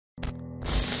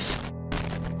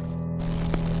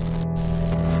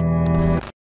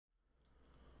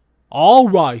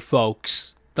Alright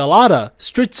folks, the Latta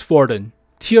Stridsfordon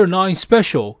Tier IX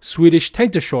Special Swedish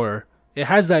Tank Destroyer. It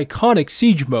has the iconic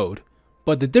siege mode,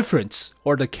 but the difference,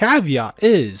 or the caveat,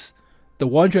 is the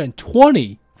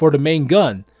 120 for the main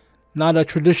gun, not a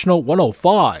traditional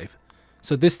 105.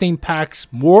 So this thing packs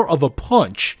more of a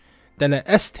punch than an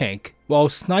S-Tank while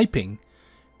sniping.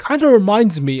 Kinda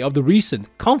reminds me of the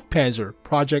recent Kampfpanzer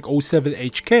Project 07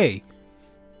 HK,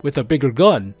 with a bigger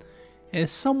gun, and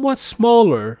somewhat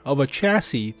smaller of a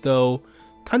chassis, though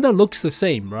kinda looks the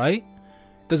same, right?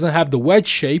 Doesn't have the wedge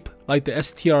shape like the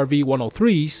STRV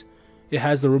 103s, it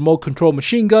has the remote control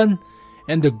machine gun,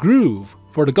 and the groove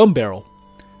for the gun barrel.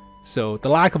 So the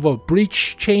lack of a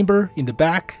breech chamber in the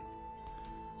back,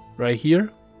 right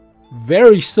here,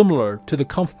 very similar to the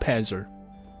Kampfpanzer.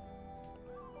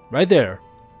 Right there.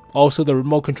 Also the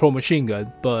remote control machine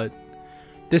gun, but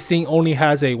this thing only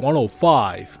has a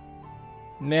 105.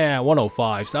 Nah,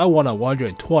 105s. I want a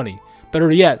 120.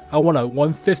 Better yet, I want a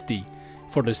 150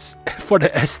 for this for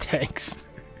the S-Tanks.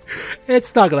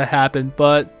 It's not gonna happen,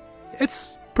 but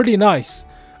it's pretty nice.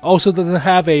 Also doesn't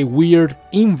have a weird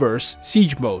inverse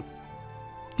siege mode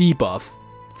debuff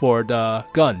for the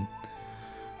gun.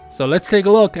 So let's take a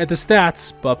look at the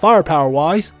stats. But firepower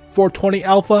wise, 420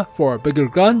 alpha for a bigger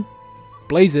gun,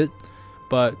 blaze it.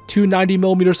 But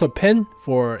 290mm of pen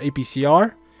for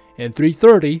APCR, and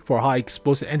 330 for high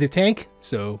explosive anti-tank.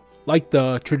 So like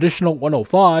the traditional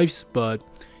 105s, but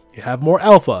you have more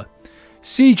alpha.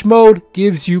 Siege mode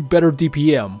gives you better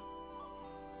DPM.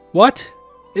 What?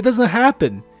 It doesn't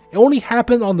happen. It only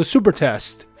happened on the super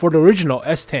test for the original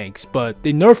S-Tanks, but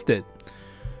they nerfed it.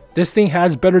 This thing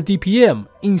has better DPM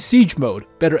in siege mode,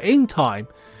 better aim time,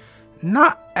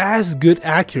 not as good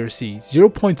accuracy,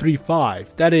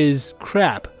 0.35. That is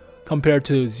crap compared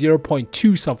to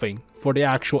 0.2 something for the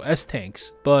actual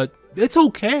S-Tanks, but it's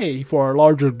okay for a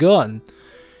larger gun.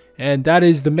 And that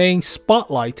is the main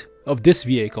spotlight of this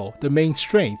vehicle. The main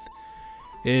strength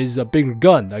is a bigger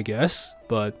gun, I guess,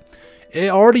 but it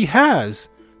already has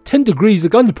 10 degrees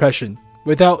of gun depression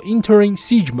without entering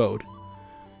siege mode,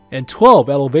 and 12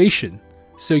 elevation.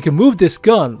 So you can move this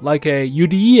gun like a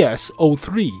UDES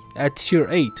 03 at tier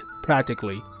 8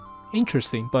 practically.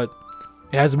 Interesting, but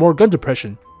it has more gun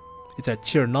depression. It's at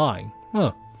tier 9.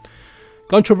 Huh.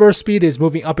 Gun traverse speed is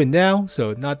moving up and down,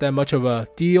 so not that much of a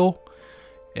deal.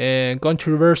 And gun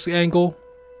traverse angle,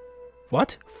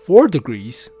 what? 4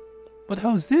 degrees? What the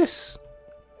hell is this?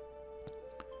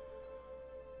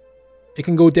 It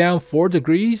can go down 4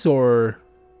 degrees or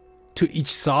to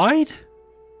each side?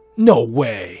 No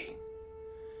way.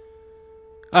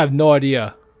 I have no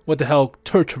idea what the hell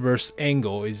turret traverse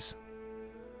angle is.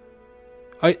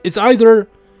 It's either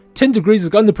 10 degrees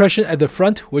of gun depression at the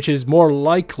front, which is more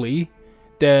likely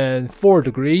than 4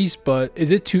 degrees, but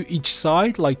is it to each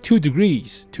side? Like 2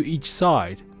 degrees to each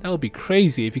side. That would be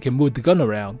crazy if you can move the gun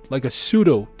around like a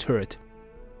pseudo turret.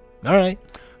 Alright,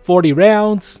 40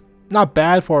 rounds, not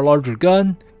bad for a larger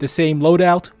gun. The same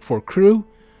loadout for crew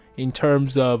in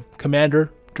terms of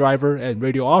commander, driver, and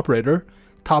radio operator.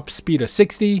 Top speed of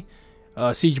 60,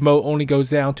 siege mode only goes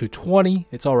down to 20,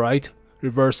 it's alright.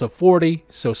 Reverse of 40,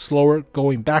 so slower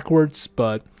going backwards,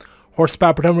 but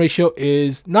horsepower per ton ratio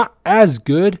is not as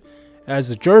good as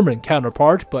the German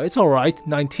counterpart, but it's alright,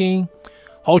 19.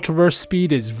 Hull traverse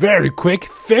speed is very quick,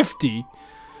 50.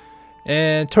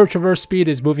 And turret traverse speed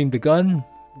is moving the gun,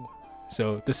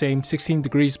 so the same 16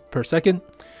 degrees per second.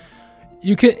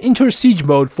 You can enter siege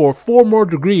mode for 4 more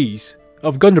degrees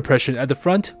of gun depression at the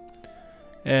front,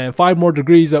 and 5 more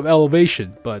degrees of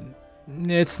elevation, but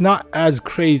it's not as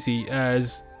crazy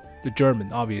as the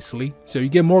German, obviously. So you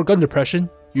get more gun depression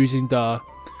using the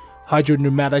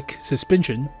hydropneumatic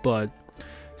suspension, but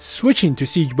switching to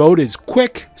siege mode is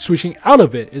quick. Switching out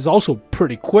of it is also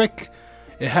pretty quick.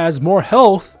 It has more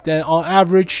health than on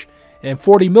average, and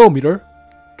 40mm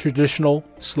traditional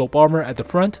slope armor at the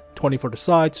front, 20 for the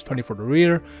sides, 20 for the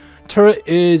rear. Turret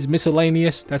is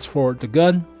miscellaneous, that's for the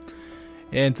gun.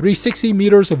 And 360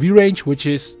 meters of view range, which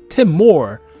is 10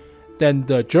 more than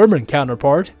the German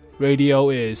counterpart. Radio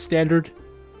is standard.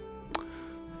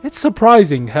 It's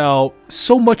surprising how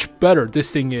so much better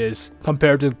this thing is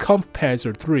compared to the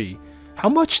Kampfpanzer III. How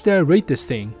much did I rate this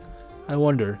thing? I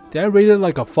wonder. Did I rate it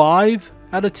like a 5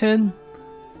 out of 10?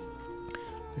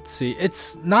 Let's see.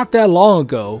 It's not that long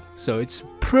ago, so it's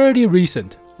pretty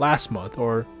recent. Last month,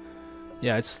 or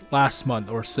yeah, it's last month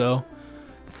or so.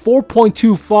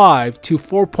 4.25 to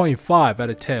 4.5 out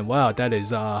of 10. Wow, that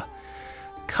is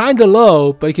kinda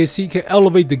low, but you can see you can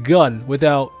elevate the gun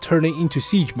without turning into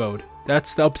siege mode.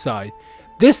 That's the upside.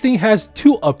 This thing has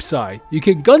 2 upside. You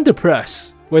can gun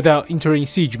depress without entering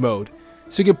siege mode.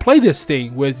 So you can play this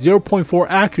thing with 0.4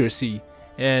 accuracy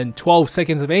and 12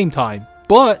 seconds of aim time.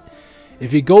 But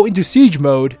if you go into siege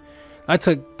mode, that's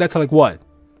like what?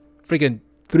 Freaking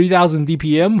 3000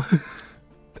 DPM?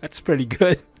 That's pretty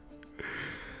good.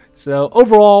 So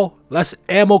overall, less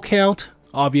ammo count,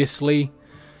 obviously.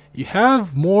 You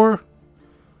have more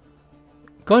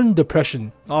gun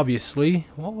depression, obviously.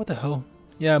 Well, what the hell?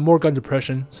 Yeah, more gun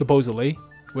depression, supposedly,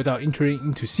 without entering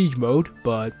into siege mode.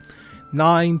 But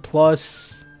 9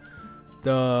 plus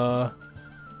the...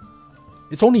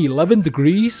 It's only 11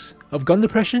 degrees of gun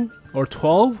depression? Or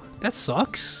 12? That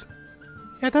sucks.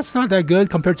 Yeah, that's not that good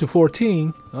compared to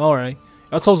 14. Alright.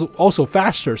 That's also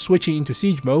faster switching into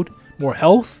siege mode. More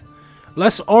health.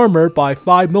 Less armor by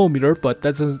 5mm, but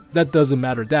that doesn't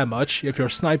matter that much if you're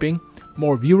sniping.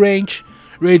 More view range.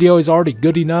 Radio is already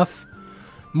good enough.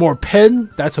 More pin.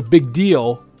 That's a big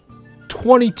deal.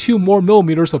 22 more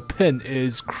millimeters of pin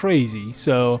is crazy.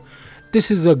 So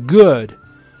this is a good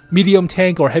medium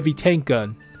tank or heavy tank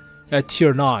gun at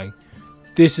tier 9.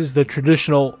 This is the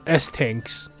traditional S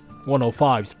tanks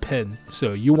 105's pin.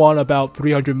 So you want about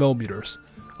 300 millimeters.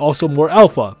 Also more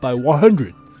alpha by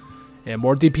 100. And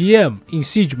more DPM in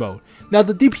siege mode. Now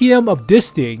the DPM of this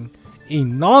thing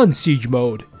in non-siege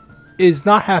mode is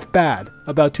not half bad.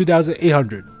 About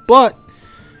 2800. But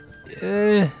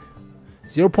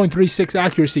 0.36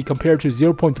 accuracy compared to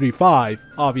 0.35,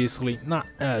 obviously not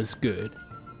as good.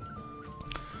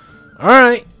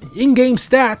 Alright, in-game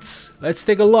stats. Let's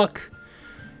take a look.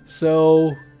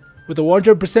 So, with a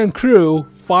 100% crew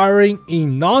firing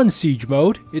in non-siege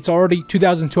mode, it's already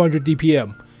 2200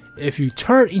 DPM. If you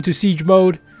turn into siege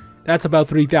mode, that's about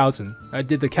 3000. I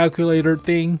did the calculator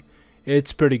thing.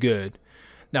 It's pretty good.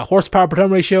 Now, horsepower per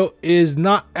ton ratio is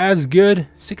not as good.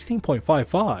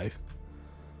 16.55.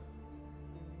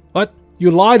 What?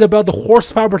 You lied about the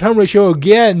horsepower per ton ratio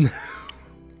again.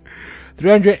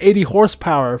 380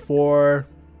 horsepower for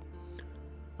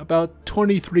about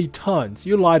 23 tons.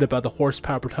 You lied about the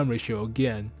horsepower per ton ratio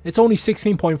again. It's only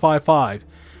 16.55.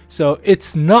 So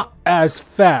it's not as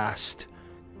fast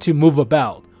to move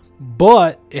about.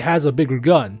 But it has a bigger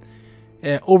gun.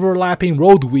 An overlapping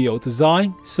road wheel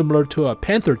design, similar to a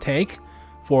Panther tank,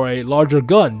 for a larger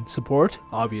gun support,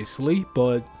 obviously,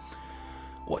 but...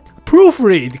 What?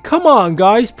 Proofread! Come on,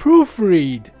 guys,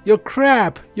 proofread! Your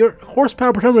crap! Your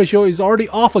horsepower per ton ratio is already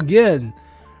off again.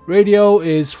 Radio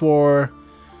is for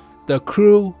the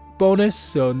crew bonus,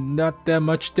 so not that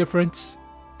much difference.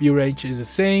 View range is the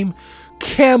same.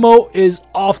 Camo is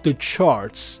off the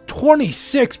charts.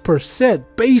 26%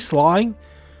 baseline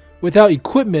without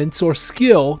equipment or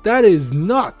skill. That is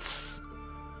nuts.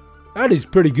 That is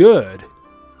pretty good.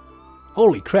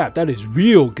 Holy crap, that is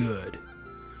real good.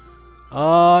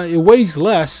 It weighs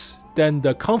less than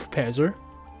the Kampfpanzer.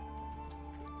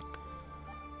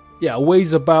 Yeah, it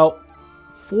weighs about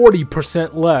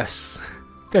 40% less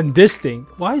than this thing.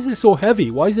 Why is it so heavy?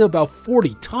 Why is it about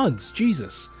 40 tons?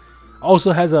 Jesus.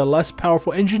 Also has a less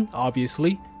powerful engine,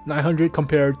 obviously. 900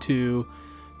 compared to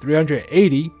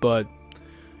 380, but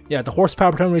yeah, the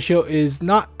horsepower per ton ratio is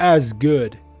not as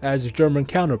good as the German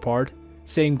counterpart.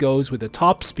 Same goes with the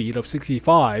top speed of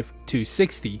 65 to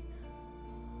 60.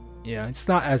 Yeah, it's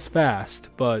not as fast,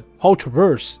 but hull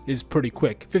traverse is pretty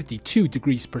quick. 52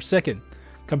 degrees per second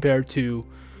compared to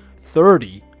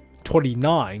 30,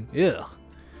 29. Ugh.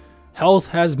 Health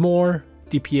has more.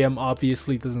 DPM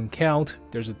obviously doesn't count.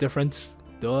 There's a difference.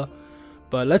 Duh.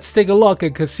 But let's take a look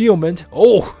at concealment.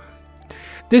 Oh!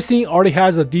 This thing already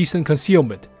has a decent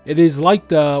concealment. It is like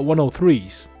the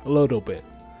 103s a little bit.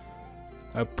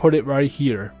 I put it right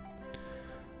here.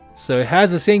 So it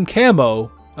has the same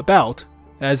camo about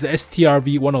as the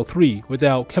STRV 103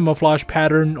 without camouflage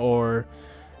pattern or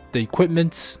the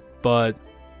equipments, but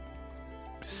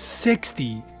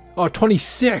 60 or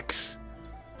 26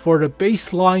 for the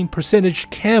baseline percentage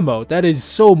camo. That is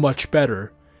so much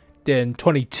better than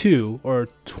 22 or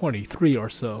 23 or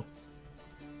so.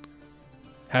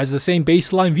 Has the same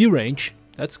baseline view range.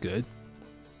 That's good.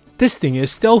 This thing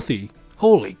is stealthy.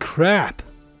 Holy crap.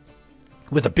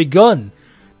 With a big gun.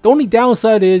 The only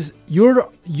downside is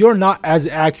you're not as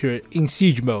accurate in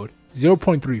siege mode.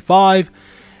 0.35,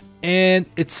 and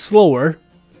it's slower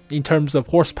in terms of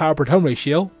horsepower per ton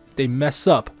ratio. They mess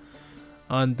up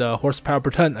on the horsepower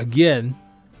per ton again.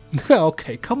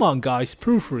 Okay, come on guys,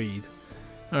 proofread.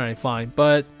 Alright, fine,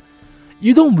 but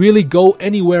you don't really go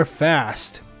anywhere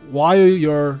fast while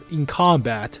you're in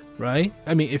combat, right?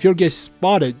 I mean, if you get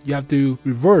spotted, you have to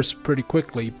reverse pretty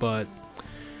quickly, but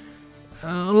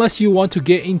unless you want to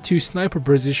get into sniper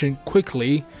position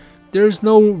quickly, there's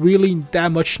no really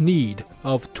that much need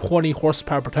of 20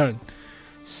 horsepower per ton.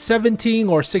 17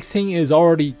 or 16 is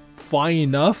already fine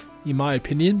enough in my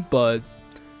opinion, but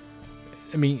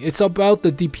I mean, it's about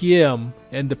the DPM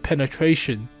and the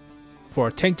penetration for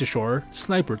a tank destroyer,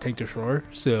 sniper tank destroyer.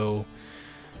 So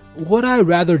would I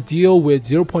rather deal with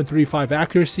 0.35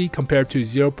 accuracy compared to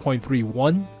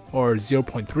 0.31 or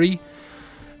 0.3?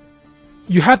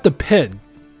 You have the pen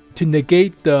to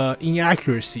negate the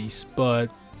inaccuracies, but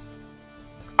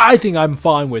I think I'm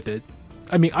fine with it.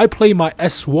 I mean, I play my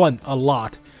S1 a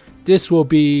lot. This will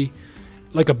be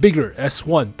like a bigger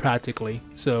S1 practically,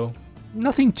 so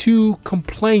nothing to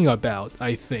complain about,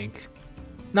 I think.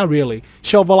 Not really.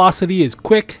 Shell velocity is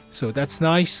quick, so that's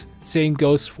nice. Same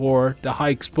goes for the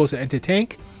high explosive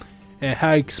anti-tank, and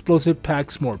high explosive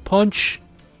packs more punch.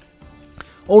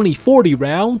 Only 40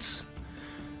 rounds.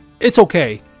 It's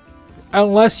okay.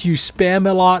 Unless you spam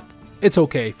a lot, it's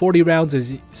okay. 40 rounds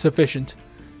is sufficient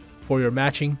for your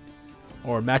matching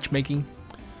or matchmaking.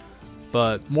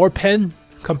 But more pen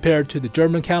compared to the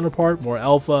German counterpart, more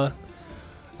alpha.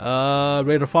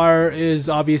 Rate of fire is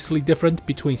obviously different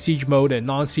between siege mode and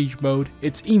non-siege mode.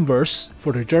 It's inverse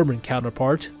for the German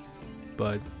counterpart,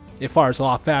 but it fires a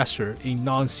lot faster in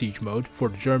non-siege mode for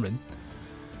the German.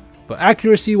 But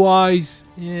accuracy wise,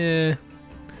 yeah,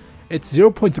 it's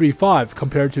 0.35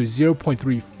 compared to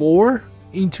 0.34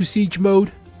 into siege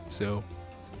mode. So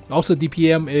also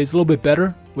DPM is a little bit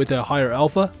better with a higher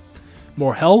alpha,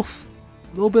 more health,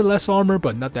 a little bit less armor,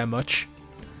 but not that much.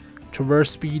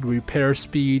 Traverse speed, repair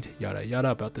speed, yada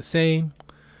yada, about the same.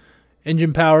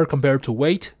 Engine power compared to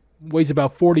weight, weighs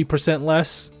about 40%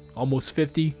 less, almost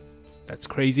 50. That's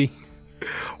crazy.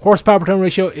 Horsepower per ton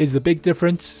ratio is the big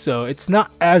difference, so it's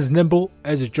not as nimble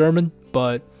as a German,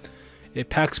 but it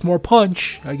packs more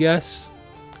punch, I guess.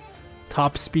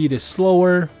 Top speed is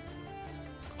slower,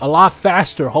 a lot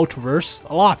faster hull traverse,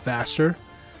 a lot faster.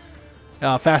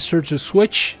 Faster to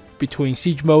switch between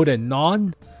siege mode and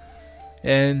non,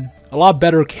 and a lot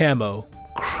better camo,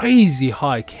 crazy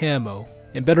high camo,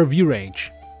 and better view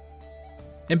range,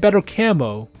 and better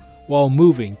camo while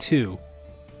moving too.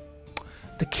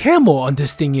 The camo on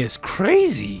this thing is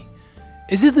crazy.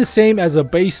 Is it the same as a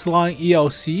baseline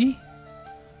ELC?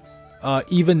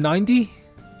 Even 90?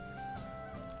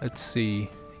 Let's see,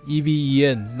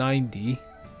 EVEN 90,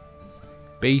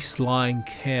 baseline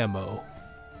camo.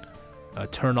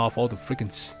 Turn off all the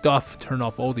freaking stuff, turn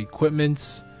off all the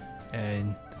equipments,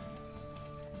 and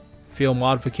field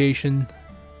modification.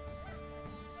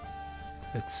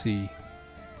 Let's see.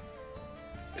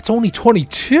 It's only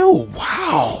 22!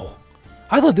 Wow!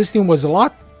 I thought this thing was a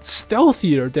lot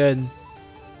stealthier than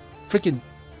freaking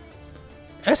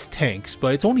S-tanks,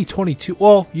 but it's only 22.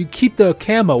 Well, you keep the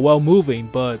camo while moving,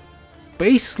 but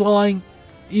baseline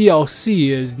ELC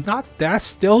is not that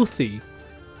stealthy.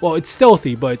 Well, it's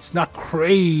stealthy, but it's not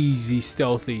crazy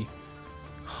stealthy.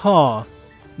 Huh.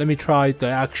 Let me try the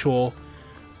actual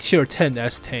Tier 10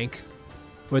 S-tank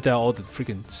without all the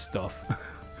freaking stuff.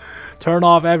 Turn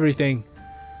off everything.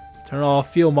 Turn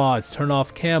off field mods, turn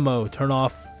off camo, turn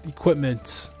off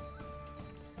equipment.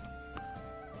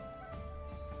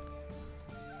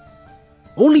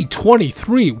 Only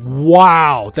 23.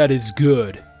 Wow, that is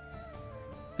good.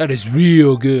 That is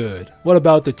real good. What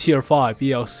about the Tier 5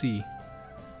 ELC?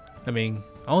 I mean,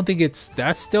 I don't think it's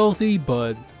that stealthy,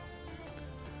 but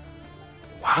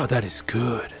wow, that is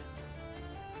good.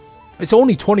 It's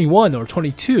only 21 or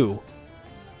 22.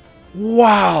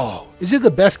 Wow, is it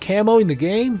the best camo in the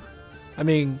game? I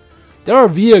mean, there are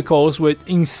vehicles with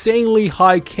insanely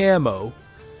high camo.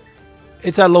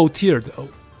 It's at low tier though.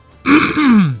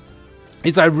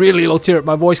 It's at really low tier.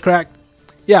 My voice cracked.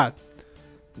 Yeah.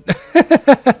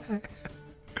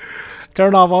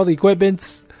 Turn off all the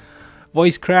equipments.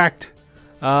 Voice cracked.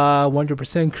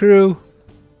 100% crew.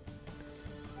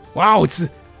 Wow, it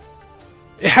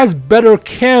has better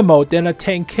camo than a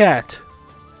tankette.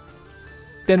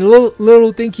 Than a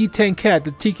little dinky tankette,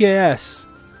 the TKS.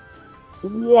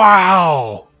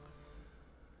 Wow!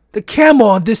 The camo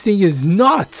on this thing is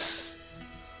nuts!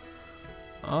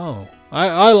 Oh,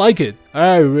 I like it.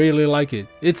 I really like it.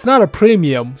 It's not a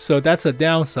premium, so that's a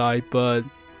downside, but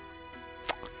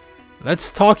let's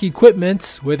talk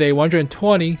equipment with a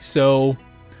 120, so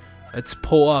let's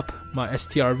pull up my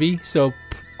STRV. So,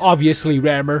 obviously,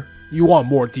 rammer, you want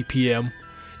more DPM.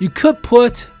 You could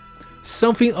put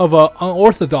something of a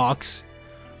unorthodox,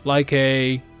 like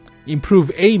a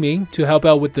improved aiming to help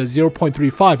out with the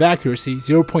 0.35 accuracy,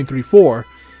 0.34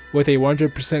 with a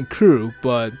 100% crew,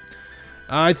 but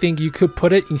I think you could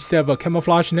put it instead of a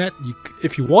camouflage net.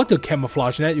 If you want the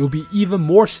camouflage net, it will be even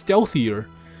more stealthier.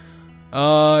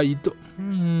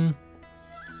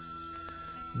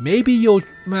 Maybe you'll.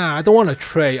 Nah, I don't want to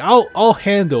trade. I'll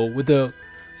handle with the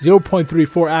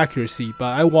 0.34 accuracy,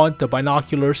 but I want the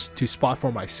binoculars to spot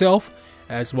for myself,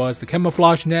 as well as the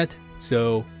camouflage net.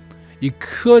 So you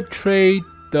could trade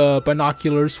the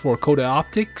binoculars for coated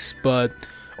optics,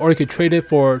 or you could trade it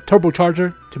for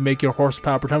turbocharger to make your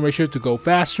horsepower per ton ratio to go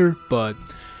faster. But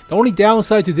the only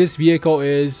downside to this vehicle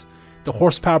is the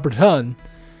horsepower per ton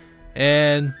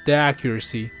and the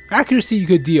accuracy. Accuracy you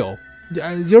could deal.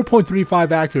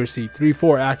 0.35 accuracy,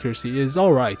 3.4 accuracy is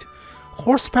alright.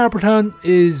 Horsepower per ton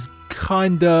is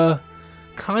kinda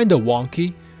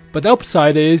wonky, but the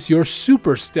upside is you're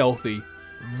super stealthy,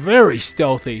 very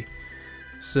stealthy.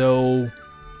 So,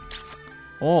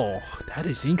 oh, that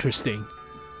is interesting.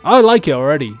 I like it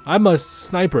already. I'm a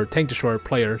sniper tank destroyer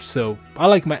player, so I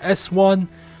like my S1.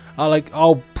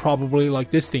 I'll probably like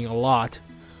this thing a lot.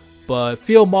 But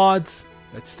field mods,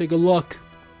 let's take a look.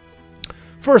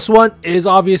 First one is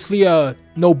obviously a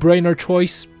no-brainer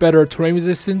choice, better terrain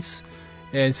resistance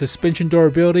and suspension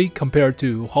durability compared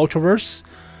to hull traverse.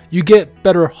 You get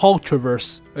better hull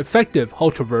traverse, effective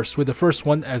hull traverse with the first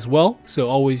one as well, so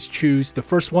always choose the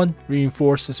first one,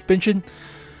 reinforced suspension.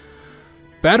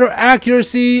 Better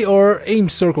accuracy or aim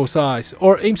circle size,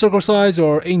 or aim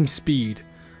speed.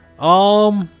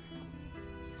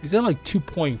 Is that like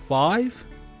 2.5?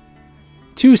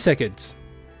 2 seconds.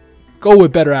 Go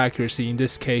with better accuracy in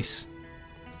this case.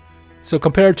 So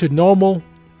compared to normal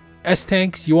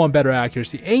S-tanks, you want better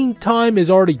accuracy. Aim time is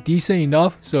already decent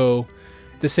enough, so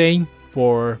the same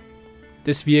for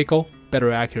this vehicle,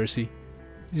 better accuracy.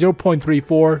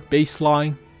 0.34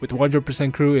 baseline with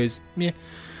 100% crew is meh.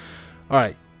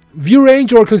 Alright, view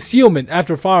range or concealment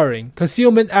after firing.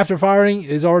 Concealment after firing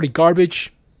is already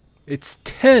garbage. It's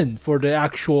 10 for the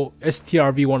actual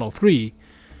STRV-103.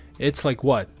 It's like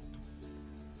what?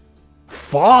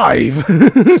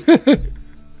 5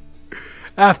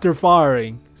 after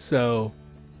firing. So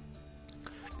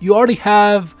you already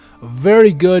have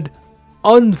very good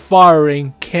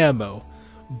unfiring camo,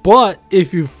 but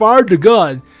if you fired the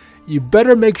gun, you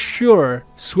better make sure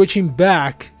switching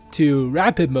back to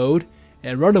rapid mode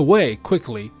and run away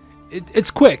quickly. It's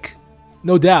quick,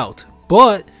 no doubt,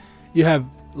 but you have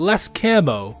less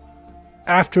camo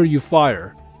after you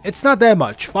fire. It's not that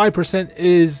much. 5%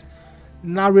 is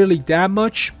not really that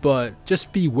much, but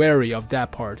just be wary of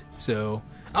that part. So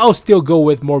I'll still go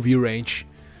with more view range.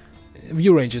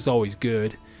 View range is always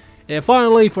good. And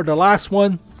finally, for the last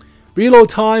one, reload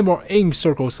time or aim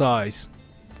circle size.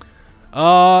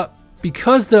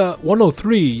 Because the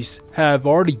 103s have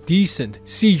already decent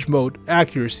siege mode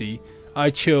accuracy,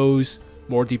 I chose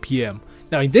more DPM.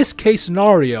 Now in this case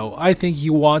scenario, I think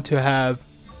you want to have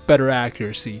better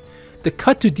accuracy. The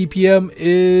cut to DPM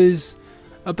is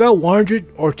about 100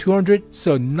 or 200,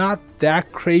 so not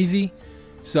that crazy.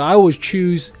 So I would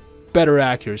choose better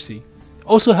accuracy.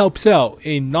 Also helps out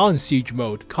in non-siege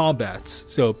mode combats,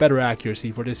 so better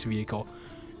accuracy for this vehicle.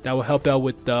 That will help out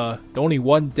with the only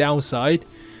one downside.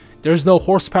 There's no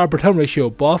horsepower per ton ratio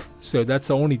buff, so that's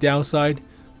the only downside.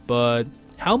 But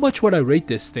how much would I rate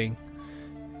this thing?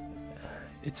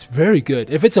 It's very good.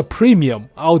 If it's a premium,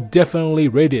 I'll definitely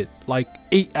rate it like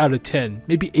 8 out of 10,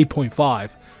 maybe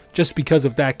 8.5, just because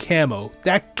of that camo.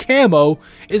 That camo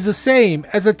is the same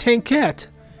as a tankette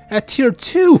at tier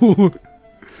 2.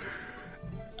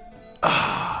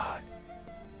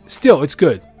 Still, it's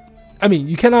good. I mean,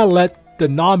 you cannot let the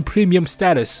non-premium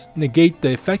status negate the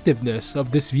effectiveness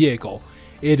of this vehicle.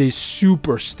 It is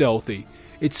super stealthy.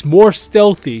 It's more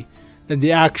stealthy than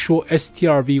the actual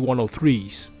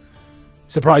STRV-103s.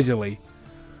 Surprisingly,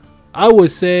 I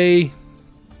would say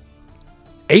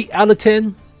 8 out of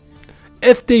 10.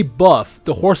 If they buff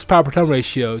the horsepower per ton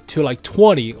ratio to like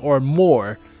 20 or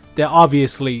more, then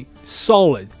obviously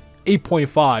solid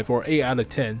 8.5 or 8 out of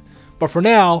 10. But for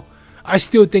now, I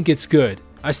still think it's good.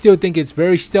 I still think it's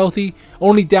very stealthy.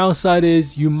 Only downside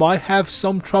is you might have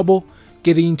some trouble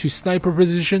getting into sniper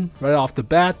position right off the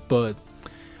bat, but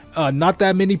not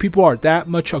that many people are that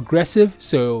much aggressive,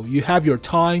 so you have your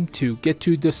time to get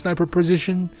to the sniper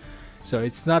position. So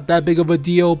it's not that big of a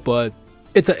deal, but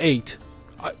it's an 8.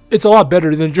 It's a lot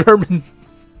better than German.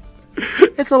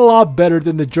 It's a lot better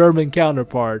than the German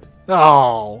counterpart.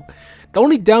 Oh, the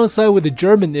only downside with the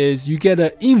German is you get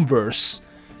an inverse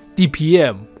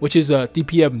DPM, which is a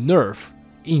DPM nerf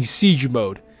in siege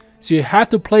mode. So you have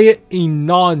to play it in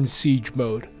non-siege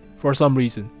mode for some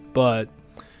reason. But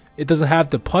it doesn't have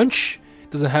the punch,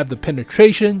 it doesn't have the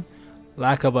penetration,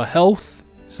 lack of a health,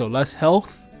 so less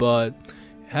health, but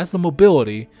it has the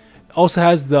mobility. It also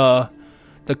has the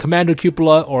commander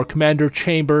cupola or commander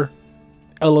chamber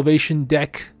elevation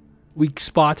deck weak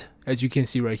spot, as you can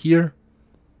see right here.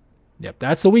 Yep,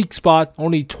 that's a weak spot,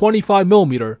 only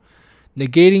 25mm.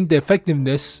 negating the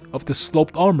effectiveness of the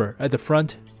sloped armor at the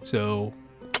front. So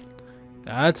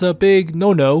that's a big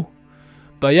no-no.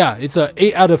 But yeah, it's a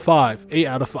 8 out of 5. 8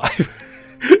 out of 5.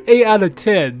 8 out of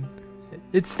 10.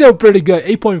 It's still pretty good.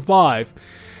 8.5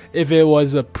 if it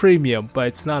was a premium, but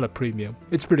it's not a premium.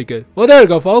 It's pretty good. Well, there you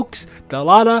go, folks. The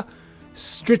Latta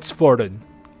Stridsfordon.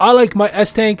 I like my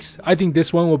S-Tanks. I think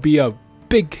this one will be a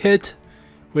big hit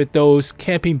with those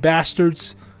camping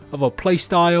bastards of a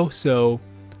playstyle. So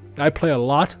I play a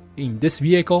lot in this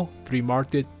vehicle, 3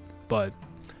 marked it, but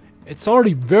it's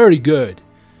already very good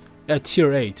at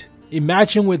tier 8.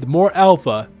 Imagine with more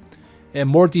alpha and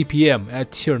more DPM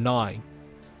at tier 9.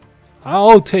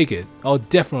 I'll take it. I'll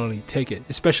definitely take it,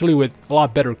 especially with a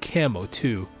lot better camo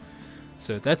too.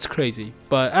 So that's crazy.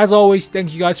 But as always,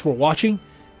 thank you guys for watching,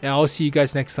 and I'll see you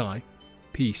guys next time.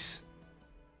 Peace.